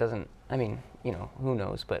hopefully that doesn't, I mean, you know, who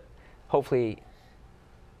knows, but hopefully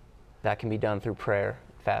that can be done through prayer,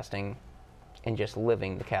 fasting, and just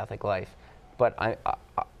living the Catholic life. But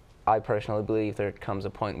I personally believe there comes a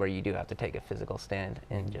point where you do have to take a physical stand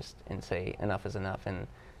and say enough is enough, and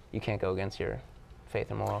you can't go against your faith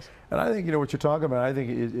and morals. And I think, you know, what you're talking about, I think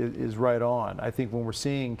is right on. I think when we're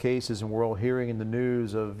seeing cases and we're all hearing in the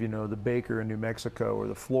news of, you know, the baker in New Mexico or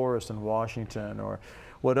the florist in Washington or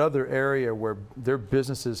what other area where their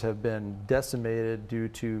businesses have been decimated due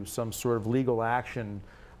to some sort of legal action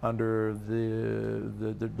under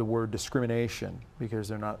the word discrimination, because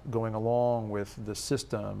they're not going along with the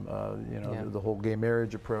system, you know, the whole gay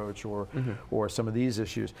marriage approach, or or some of these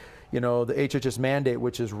issues. You know, the HHS mandate,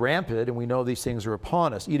 which is rampant, and we know these things are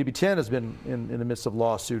upon us. EWTN has been in the midst of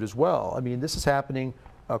lawsuit as well. I mean, this is happening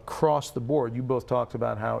across the board. You both talked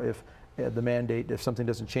about how if the mandate, if something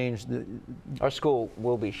doesn't change, our school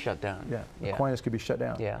will be shut down. Aquinas could be shut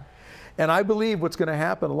down. Yeah. And I believe what's going to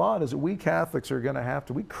happen a lot is that we Catholics are going to have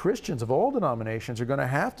to, we Christians of all denominations are going to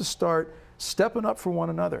have to start stepping up for one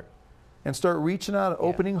another and start reaching out,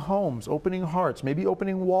 opening homes, opening hearts, maybe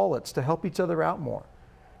opening wallets to help each other out more.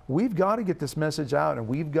 We've got to get this message out, and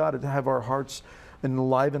we've got to have our hearts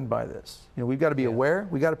enlivened by this. You know, we've got to be aware,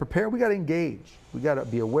 we got to prepare, we got to engage. We got to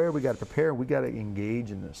be aware, we got to prepare, we got to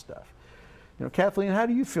engage in this stuff. You know, Kathleen, how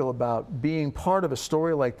do you feel about being part of a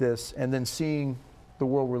story like this and then seeing the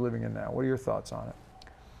world we're living in now? What are your thoughts on it?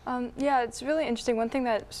 Yeah, it's really interesting. One thing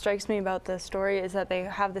that strikes me about the story is that they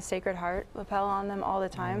have the Sacred Heart lapel on them all the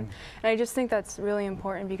time. And I just think that's really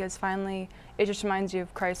important, because finally it just reminds you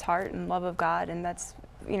of Christ's heart and love of God, and that's,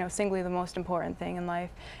 you know, singly the most important thing in life,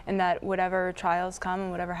 and that whatever trials come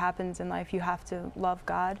and whatever happens in life, you have to love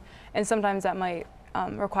God. And sometimes that might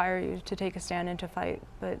require you to take a stand and to fight,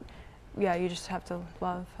 but yeah, you just have to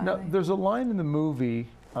love. Now, there's a line in the movie,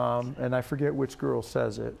 and I forget which girl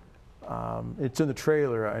says it. It's in the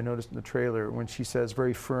trailer. I noticed in the trailer when she says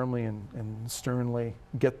very firmly and sternly,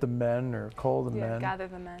 "Get the men," or "Call the men." Gather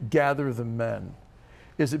the men. Gather the men.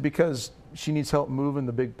 Is it because she needs help moving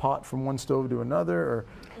the big pot from one stove to another, or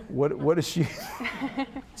what is she?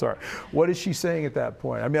 Sorry, what is she saying at that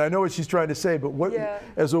point? I mean, I know what she's trying to say, but what,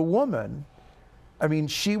 as a woman, I mean,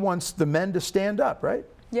 she wants the men to stand up, right?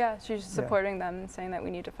 Yeah, she's supporting them and saying that we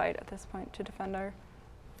need to fight at this point to defend our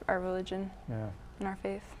religion and our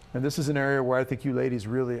faith. And this is an area where I think you ladies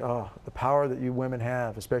really, the power that you women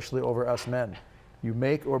have, especially over us men. You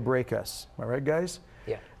make or break us. Am I right, guys?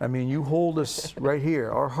 Yeah. I mean, you hold us right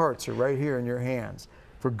here. Our hearts are right here in your hands.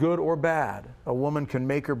 For good or bad, a woman can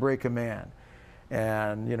make or break a man.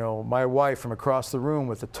 And, you know, my wife from across the room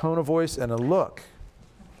with a tone of voice and a look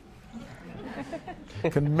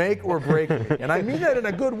can make or break me. And I mean that in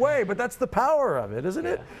a good way, but that's the power of it, isn't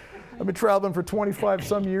it? I've been traveling for 25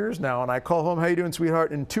 some years now, and I call home, "How you doing,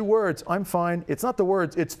 sweetheart?" In 2 words, "I'm fine." It's not the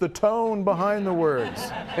words, it's the tone behind the words.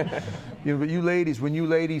 You know, but you ladies, when you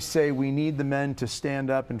ladies say we need the men to stand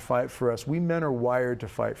up and fight for us, we men are wired to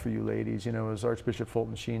fight for you ladies. You know, as Archbishop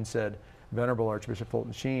Fulton Sheen said, Venerable Archbishop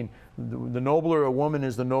Fulton Sheen, the nobler a woman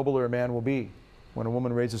is, the nobler a man will be. When a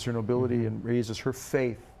woman raises her nobility and raises her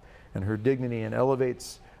faith and her dignity and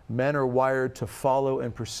elevates, men are wired to follow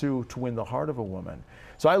and pursue to win the heart of a woman.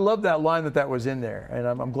 So I love that line that was in there, and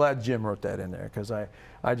I'm glad Jim wrote that in there, because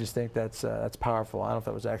I just think that's powerful. I don't know if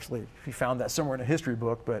that was actually, if you found that somewhere in a history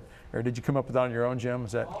book, or did you come up with that on your own, Jim?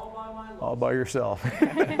 Was that all by yourself?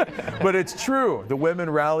 But it's true. The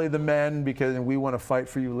women rally the men because we want to fight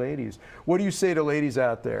for you ladies. What do you say to ladies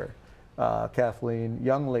out there, Kathleen,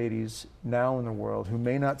 young ladies now in the world who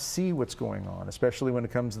may not see what's going on, especially when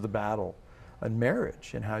it comes to the battle and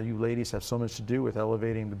marriage, and how you ladies have so much to do with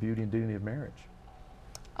elevating the beauty and dignity of marriage?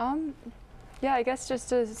 Yeah, I guess just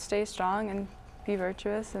to stay strong and be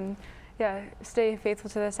virtuous, and stay faithful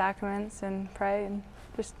to the sacraments and pray and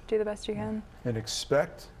just do the best you can. And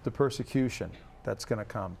expect the persecution that's going to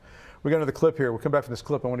come. We got another clip here. We'll come back from this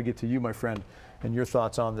clip. I want to get to you, my friend, and your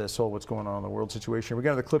thoughts on this whole what's going on in the world situation. We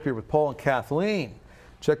got another clip here with Paul and Kathleen.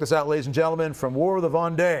 Check this out, ladies and gentlemen, from War of the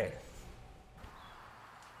Vendee.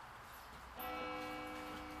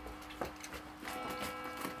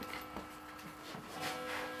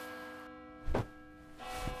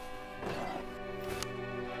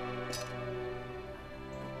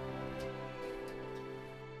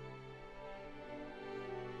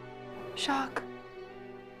 Jacques.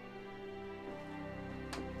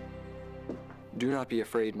 Do not be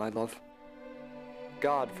afraid, my love.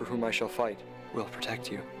 God, for whom I shall fight, will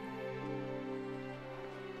protect you.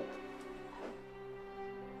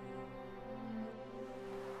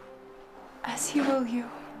 As he will you.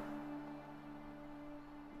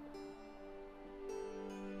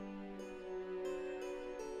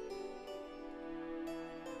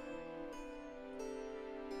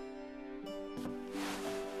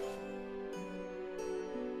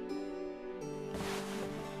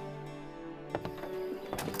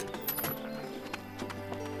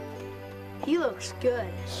 He looks good.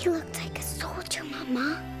 He looks like a soldier,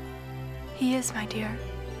 Mama. He is, my dear.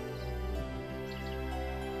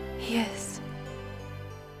 He is.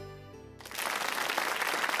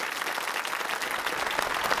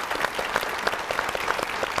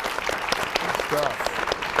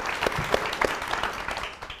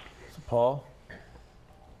 So Paul, do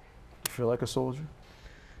you feel like a soldier?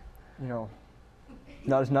 You know,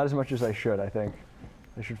 not as much as I should, I think.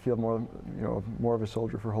 I should feel more, more of a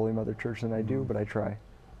soldier for Holy Mother Church than I do, but I try.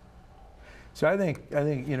 So I think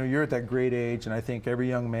you're at that great age, and I think every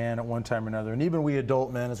young man at one time or another, and even we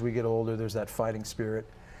adult men as we get older, there's that fighting spirit.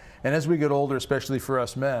 And as we get older, especially for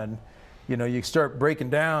us men, you start breaking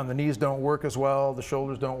down, the knees don't work as well, the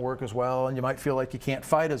shoulders don't work as well, and you might feel like you can't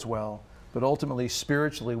fight as well. But ultimately,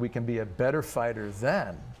 spiritually, we can be a better fighter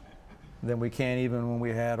then than we can even when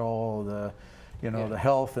we had all the, the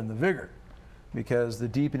health and the vigor. Because the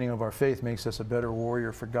deepening of our faith makes us a better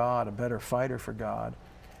warrior for God, a better fighter for God.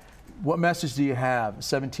 What message do you have?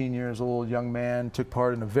 17 years old, young man, took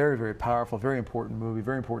part in a very, very powerful, very important movie,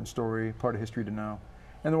 very important story, part of history to know.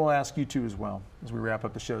 And then we'll ask you too as well as we wrap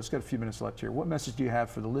up the show. It's got a few minutes left here. What message do you have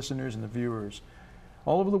for the listeners and the viewers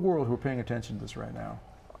all over the world who are paying attention to this right now?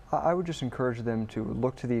 I would just encourage them to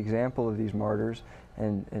look to the example of these martyrs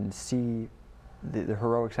and see the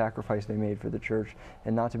heroic sacrifice they made for the church,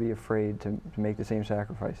 and not to be afraid to make the same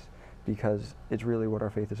sacrifice, because it's really what our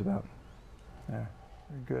faith is about. Yeah,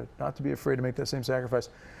 very good. Not to be afraid to make that same sacrifice.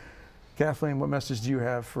 Kathleen, what message do you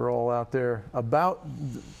have for all out there about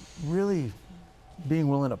really being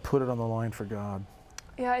willing to put it on the line for God?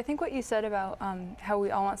 Yeah, I think what you said about how we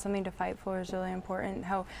all want something to fight for is really important.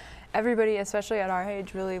 How everybody, especially at our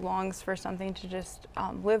age, really longs for something to just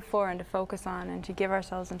live for and to focus on and to give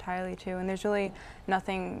ourselves entirely to. And there's really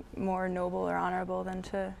nothing more noble or honorable than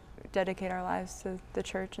to dedicate our lives to the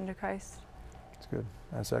church and to Christ. That's good.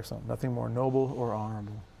 That's excellent. Nothing more noble or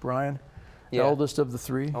honorable. Brian, the Yeah. oldest of the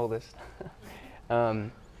three? Oldest.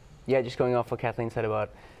 Yeah, just going off what Kathleen said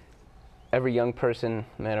about every young person,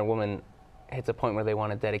 man or woman, hits a point where they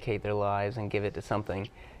want to dedicate their lives and give it to something.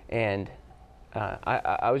 And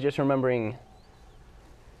I was just remembering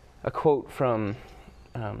a quote from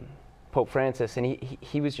Pope Francis, and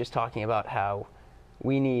he was just talking about how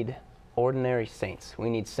we need ordinary saints. We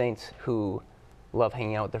need saints who love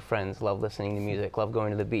hanging out with their friends, love listening to music, love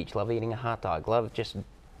going to the beach, love eating a hot dog, love just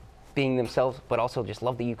being themselves, but also just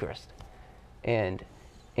love the Eucharist. And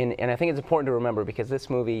I think it's important to remember, because this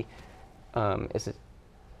movie is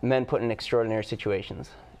men put in extraordinary situations,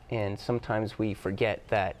 and sometimes we forget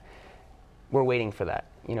that we're waiting for that.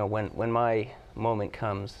 When my moment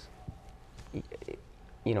comes,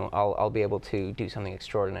 I'll be able to do something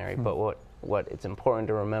extraordinary. But what it's important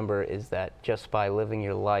to remember is that just by living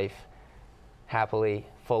your life happily,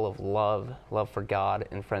 full of love for God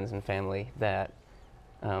and friends and family, that's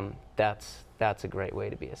a great way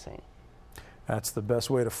to be a saint. That's the best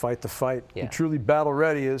way to fight the fight. Yeah. Be truly battle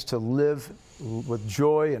ready is to live with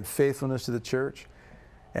joy and faithfulness to the church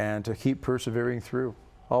and to keep persevering through.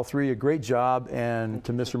 All three, a great job. And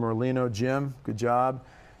to Mr. Morlino, Jim, good job.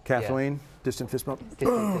 Kathleen, distant fist bump.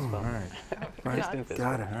 Distant fist bump. All right. Right. Distant fist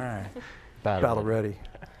Got bump. it. All right. Battle ready.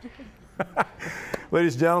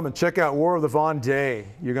 Ladies and gentlemen, check out War of the Vendee.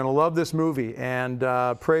 You're going to love this movie, and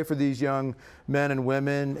pray for these young men and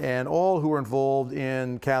women and all who are involved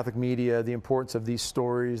in Catholic media, the importance of these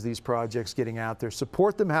stories, these projects getting out there.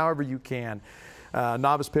 Support them however you can.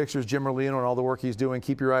 Novice Pictures, Jim Morlino, and all the work he's doing.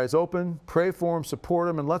 Keep your eyes open, pray for him, support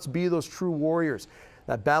him, and let's be those true warriors.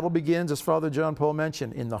 That battle begins, as Father John Paul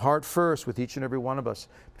mentioned, in the heart first with each and every one of us.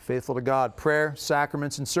 Be faithful to God. Prayer,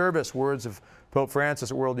 sacraments, and service. Words of Pope Francis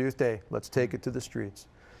at World Youth Day. Let's take it to the streets.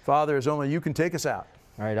 Father, as only you can take us out.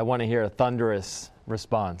 All right, I want to hear a thunderous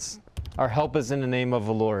response. Our help is in the name of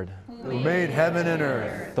the Lord, who made heaven and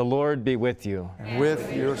earth. The Lord be with you. And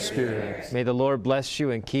with your spirit. May the Lord bless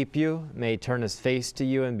you and keep you. May he turn his face to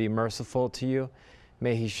you and be merciful to you.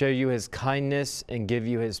 May he show you his kindness and give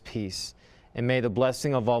you his peace. And may the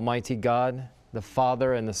blessing of Almighty God, the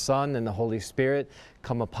Father and the Son and the Holy Spirit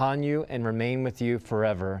come upon you and remain with you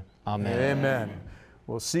forever. Amen. Amen.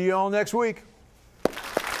 We'll see you all next week.